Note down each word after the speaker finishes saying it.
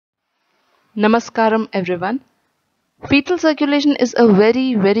Namaskaram everyone. Fetal circulation is a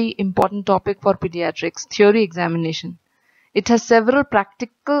very important topic for pediatrics theory examination. It has several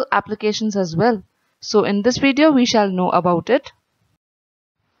practical applications as well. So in this video we shall know about it.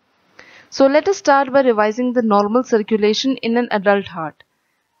 So let us start by revising the normal circulation in an adult heart.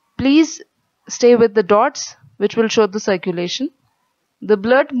 Please stay with the dots which will show the circulation. The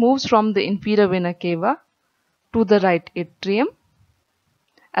blood moves from the inferior vena cava to the right atrium,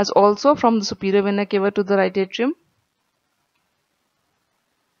 as also from the superior vena cava to the right atrium.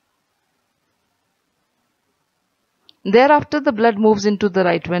 Thereafter, the blood moves into the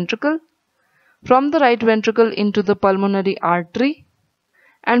right ventricle, from the right ventricle into the pulmonary artery,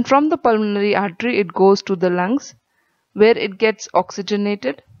 and from the pulmonary artery it goes to the lungs, where it gets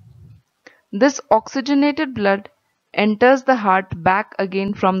oxygenated. This oxygenated blood enters the heart back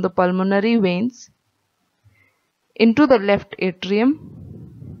again from the pulmonary veins into the left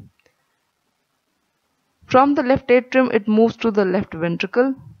atrium. From the left atrium it moves to the left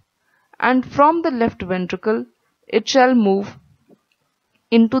ventricle, and from the left ventricle it shall move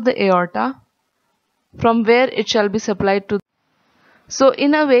into the aorta, from where it shall be supplied to. So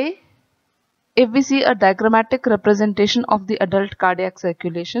in a way, if we see a diagrammatic representation of the adult cardiac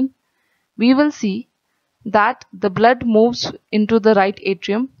circulation, we will see that the blood moves into the right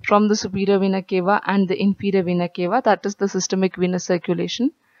atrium from the superior vena cava and the inferior vena cava, that is the systemic venous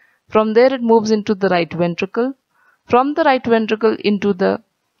circulation. From there it moves into the right ventricle, from the right ventricle into the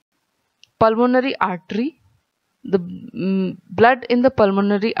pulmonary artery. The blood in the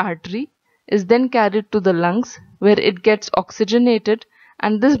pulmonary artery is then carried to the lungs, where it gets oxygenated,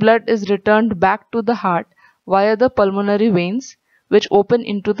 and this blood is returned back to the heart via the pulmonary veins, which open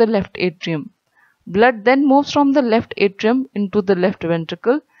into the left atrium. Blood then moves from the left atrium into the left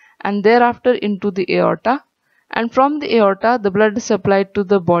ventricle and thereafter into the aorta, and from the aorta the blood is supplied to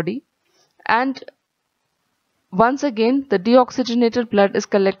the body, and once again the deoxygenated blood is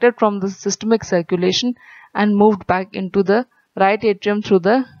collected from the systemic circulation and moved back into the right atrium through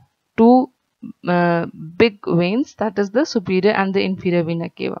the two big veins, that is the superior and the inferior vena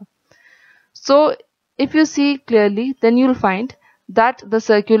cava. So if you see clearly, then you will find that the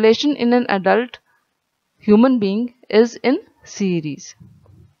circulation in an adult human being is in series.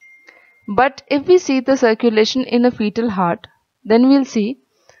 But if we see the circulation in a fetal heart, then we will see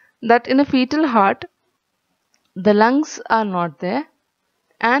that in a fetal heart the lungs are not there,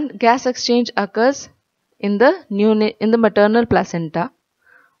 and gas exchange occurs in the maternal placenta.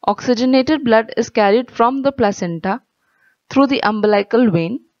 Oxygenated blood is carried from the placenta through the umbilical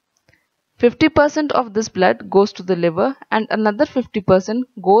vein. 50% of this blood goes to the liver, and another 50%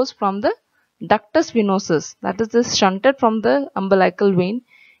 goes from the ductus venosus, that is shunted from the umbilical vein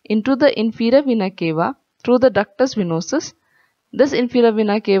into the inferior vena cava through the ductus venosus. This inferior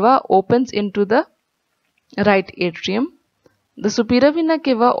vena cava opens into the right atrium. The superior vena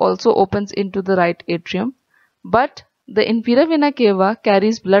cava also opens into the right atrium, but the inferior vena cava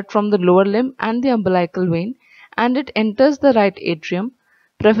carries blood from the lower limb and the umbilical vein, and it enters the right atrium,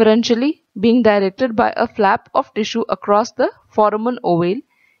 preferentially being directed by a flap of tissue across the foramen ovale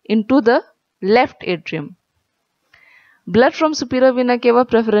into the left atrium. Blood from superior vena cava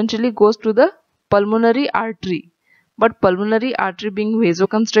preferentially goes to the pulmonary artery, but pulmonary artery being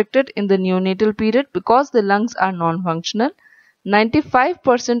vasoconstricted in the neonatal period because the lungs are non-functional,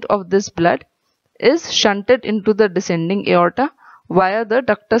 95% of this blood is shunted into the descending aorta via the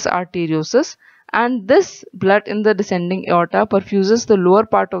ductus arteriosus, and this blood in the descending aorta perfuses the lower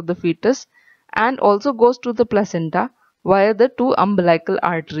part of the fetus and also goes to the placenta via the two umbilical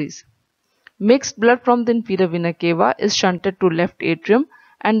arteries. Mixed blood from the inferior vena cava is shunted to left atrium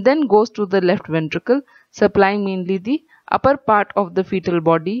and then goes to the left ventricle, supplying mainly the upper part of the fetal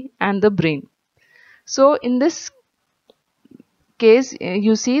body and the brain. So in this case,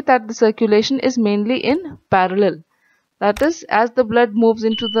 you see that the circulation is mainly in parallel. That is, as the blood moves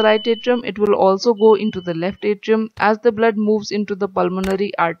into the right atrium, it will also go into the left atrium. As the blood moves into the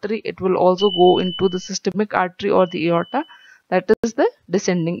pulmonary artery, it will also go into the systemic artery or the aorta, that is the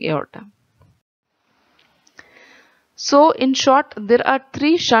descending aorta. So in short, there are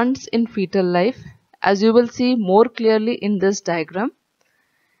three shunts in fetal life, as you will see more clearly in this diagram.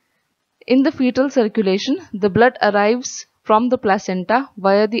 In the fetal circulation, the blood arrives from the placenta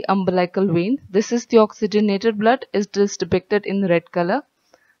via the umbilical vein. This is the oxygenated blood, is depicted in red color.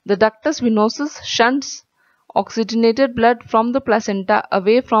 The ductus venosus shunts oxygenated blood from the placenta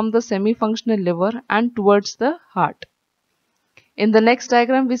away from the semi-functional liver and towards the heart. In the next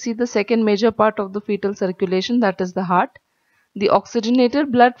diagram, we see the second major part of the fetal circulation, that is the heart. The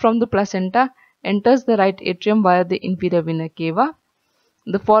oxygenated blood from the placenta enters the right atrium via the inferior vena cava.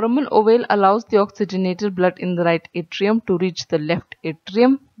 The foramen ovale allows the oxygenated blood in the right atrium to reach the left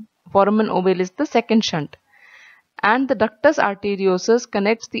atrium. Foramen ovale is the second shunt. And the ductus arteriosus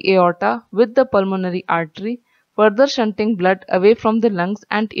connects the aorta with the pulmonary artery, further shunting blood away from the lungs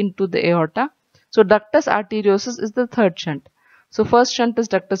and into the aorta. So ductus arteriosus is the third shunt. So first shunt is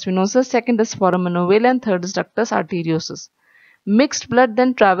ductus venosus, second is foramen ovale, and third is ductus arteriosus. Mixed blood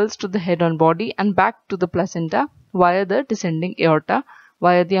then travels to the head and body and back to the placenta via the descending aorta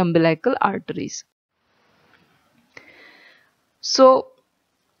via the umbilical arteries. So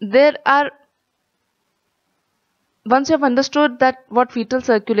there are, once you have understood that what fetal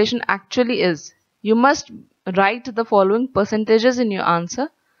circulation actually is, you must write the following percentages in your answer.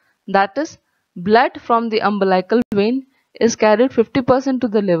 That is, blood from the umbilical vein is carried 50% to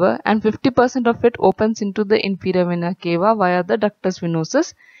the liver and 50% of it opens into the inferior vena cava via the ductus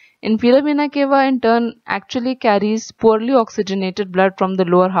venosus. Inferior vena cava in turn actually carries poorly oxygenated blood from the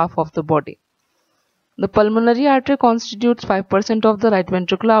lower half of the body. The pulmonary artery constitutes 5% of the right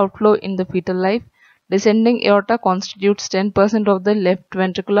ventricular outflow in the fetal life. Descending aorta constitutes 10% of the left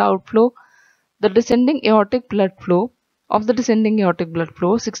ventricular outflow. The descending aortic blood flow,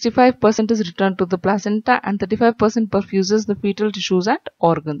 65% is returned to the placenta and 35% perfuses the fetal tissues and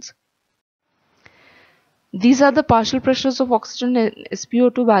organs. These are the partial pressures of oxygen and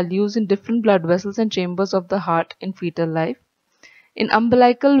SpO2 values in different blood vessels and chambers of the heart in fetal life. In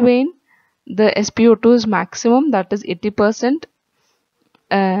umbilical vein, the SpO2 is maximum, that is 80%,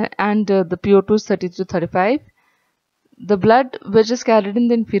 and the PO2 is 30 to 35. The blood which is carried in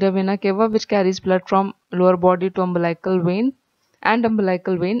the inferior vena cava, which carries blood from lower body to umbilical vein,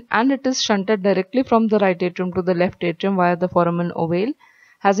 and it is shunted directly from the right atrium to the left atrium via the foramen ovale,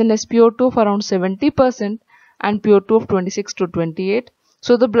 has an SpO2 of around 70% and PO2 of 26 to 28.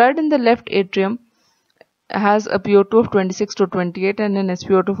 So the blood in the left atrium has a PO2 of 26 to 28 and an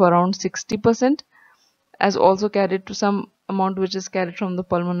SpO2 of around 60%, as also carried to some amount which is carried from the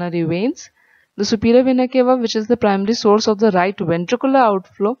pulmonary veins. The superior vena cava, which is the primary source of the right ventricular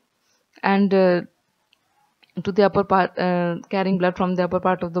outflow and to the upper part, carrying blood from the upper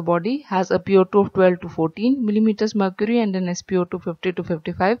part of the body, has a PO2 of 12 to 14 millimeters mercury and an SpO2 50 to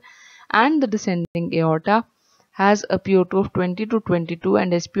 55, and the descending aorta has a PO2 of 20 to 22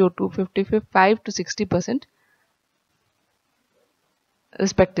 and SpO2 55 to 60%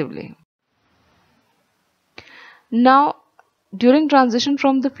 respectively. Now, during transition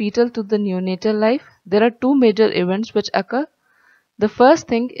from the fetal to the neonatal life, there are two major events which occur. The first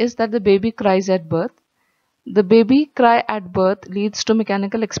thing is that the baby cries at birth. The baby cry at birth leads to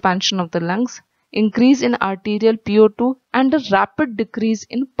mechanical expansion of the lungs, increase in arterial PO2 and a rapid decrease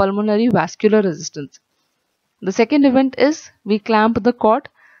in pulmonary vascular resistance. The second event is we clamp the cord.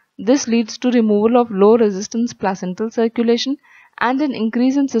 This leads to removal of low resistance placental circulation and an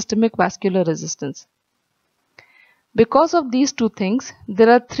increase in systemic vascular resistance. Because of these two things, there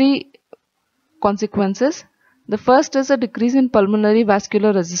are three consequences. The first is a decrease in pulmonary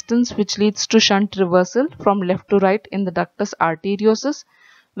vascular resistance, which leads to shunt reversal from left to right in the ductus arteriosus,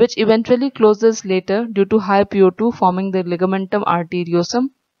 which eventually closes later due to high PO2 forming the ligamentum arteriosum.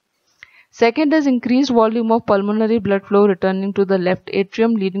 Second is increased volume of pulmonary blood flow returning to the left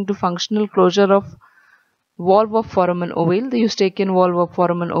atrium, leading to functional closure of valve of foramen ovale, the Eustachian valve of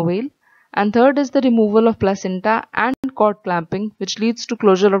foramen ovale. And third is the removal of placenta and cord clamping, which leads to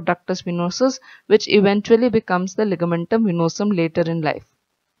closure of ductus venosus, which eventually becomes the ligamentum venosum later in life.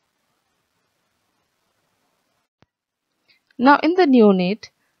 Now in the neonate,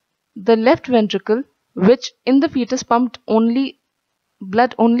 the left ventricle, which in the fetus pumped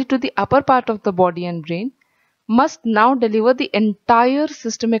blood only to the upper part of the body and brain, must now deliver the entire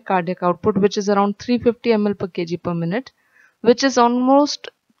systemic cardiac output, which is around 350 ml per kg per minute, which is almost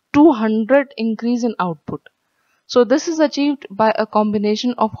 200 increase in output. So this is achieved by a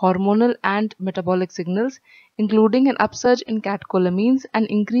combination of hormonal and metabolic signals, including an upsurge in catecholamines and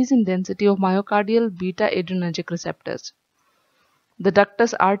increase in density of myocardial beta adrenergic receptors. The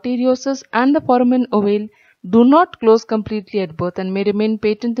ductus arteriosus and the foramen ovale do not close completely at birth and may remain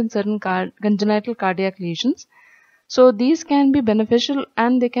patent in certain congenital cardiac lesions. So these can be beneficial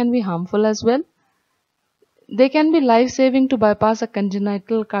and they can be harmful as well. They can be life-saving to bypass a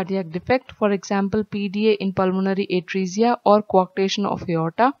congenital cardiac defect, for example PDA in pulmonary atresia or coarctation of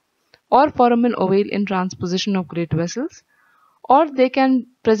aorta, or foramen ovale in transposition of great vessels, or they can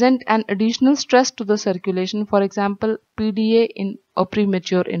present an additional stress to the circulation, for example PDA in a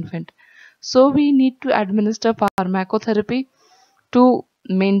premature infant. So we need to administer pharmacotherapy to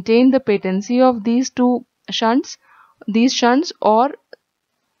maintain the patency of these shunts or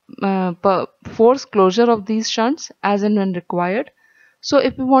force closure of these shunts as and when required. So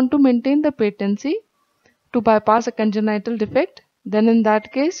if we want to maintain the patency to bypass a congenital defect, then in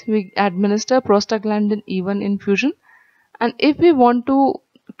that case we administer prostaglandin E1 infusion. And if we want to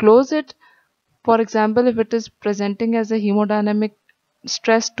close it, for example, if it is presenting as a hemodynamic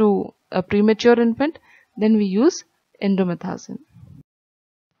stress to a premature infant, then we use indomethacin.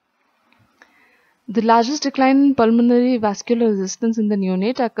 The largest decline in pulmonary vascular resistance in the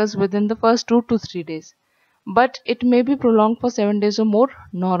neonate occurs within the first 2 to 3 days, but it may be prolonged for 7 days or more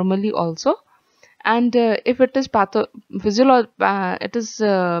normally also. And if it is pathological,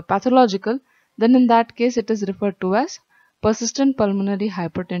 then in that case it is referred to as persistent pulmonary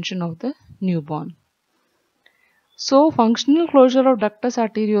hypertension of the newborn. So functional closure of ductus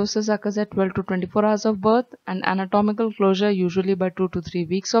arteriosus occurs at 12 to 24 hours of birth, and anatomical closure usually by 2 to 3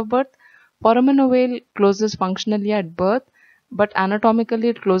 weeks of birth. Foramen ovale closes functionally at birth, but anatomically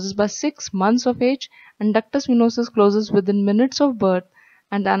it closes by 6 months of age, and ductus venosus closes within minutes of birth,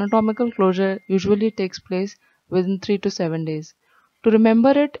 and anatomical closure usually takes place within 3 to 7 days. To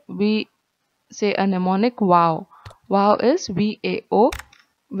remember it, we say a mnemonic VAO. VAO is VAO,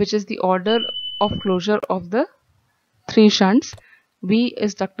 which is the order of closure of the 3 shunts. V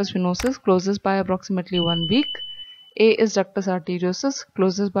is ductus venosus, closes by approximately 1 week. A is ductus arteriosus,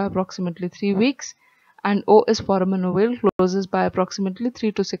 closes by approximately 3 weeks. And O is foramen ovale, closes by approximately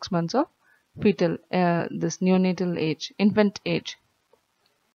 3 to 6 months of fetal, this neonatal age, infant age.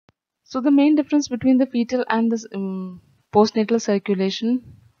 So the main difference between the fetal and this postnatal circulation,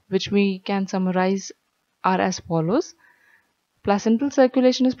 which we can summarize, are as follows. Placental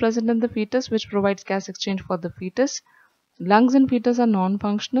circulation is present in the fetus, which provides gas exchange for the fetus. Lungs in fetus are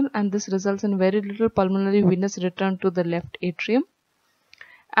non-functional, and this results in very little pulmonary venous return to the left atrium.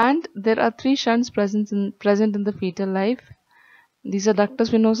 And there are 3 shunts present in the fetal life. These are ductus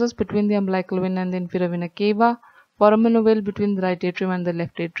venosus between the umbilical vena and the inferior vena cava, foramen ovale between the right atrium and the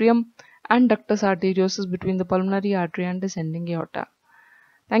left atrium, and ductus arteriosus between the pulmonary artery and descending aorta.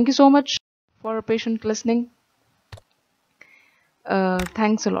 Thank you so much for patient listening.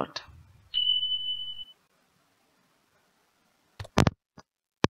 Thanks a lot.